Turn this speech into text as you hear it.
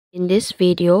In this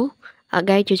video, I'll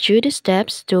guide you through the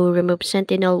steps to remove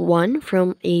SentinelOne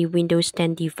from a Windows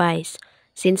 10 device.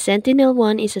 Since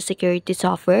SentinelOne is a security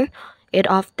software,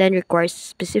 it often requires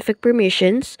specific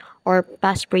permissions or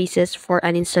passphrases for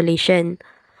an installation.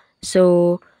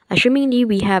 So, assumingly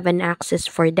we have an access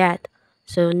for that.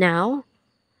 So now,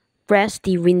 press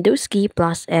the Windows key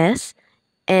plus S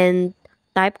and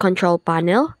type Control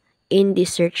Panel in the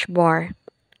search bar.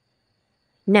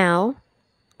 Now,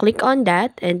 click on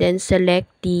that and then select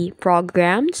the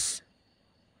programs,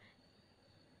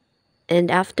 and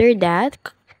after that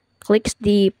click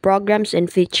the programs and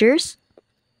features.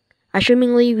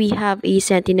 Assumingly we have a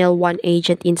SentinelOne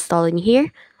agent installed in here,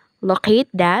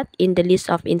 locate that in the list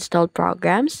of installed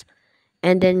programs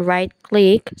and then right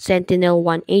click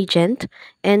SentinelOne agent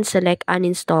and select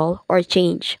uninstall or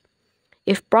change.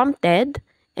 If prompted,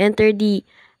 enter the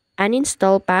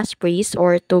uninstall passphrase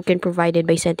or token provided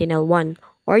by SentinelOne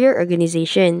or your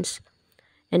organizations.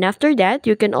 And after that,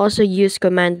 you can also use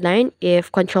command line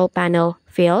if control panel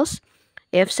fails.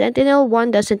 If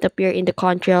SentinelOne doesn't appear in the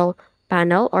control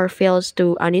panel or fails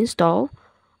to uninstall,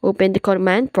 open the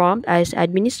command prompt as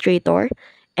administrator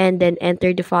and then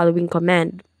enter the following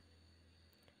command.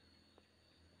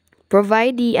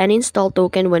 Provide the uninstall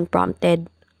token when prompted.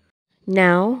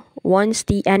 Now, once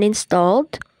the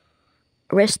uninstalled,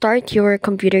 restart your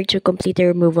computer to complete the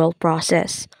removal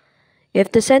process.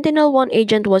 If the SentinelOne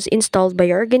agent was installed by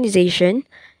your organization,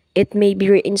 it may be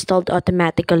reinstalled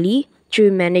automatically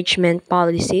through management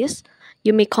policies.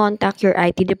 You may contact your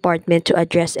IT department to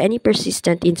address any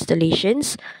persistent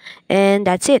installations. And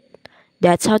that's it.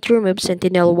 That's how to remove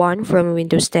SentinelOne from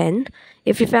Windows 10.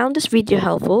 If you found this video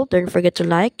helpful, don't forget to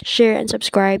like, share, and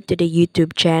subscribe to the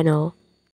YouTube channel.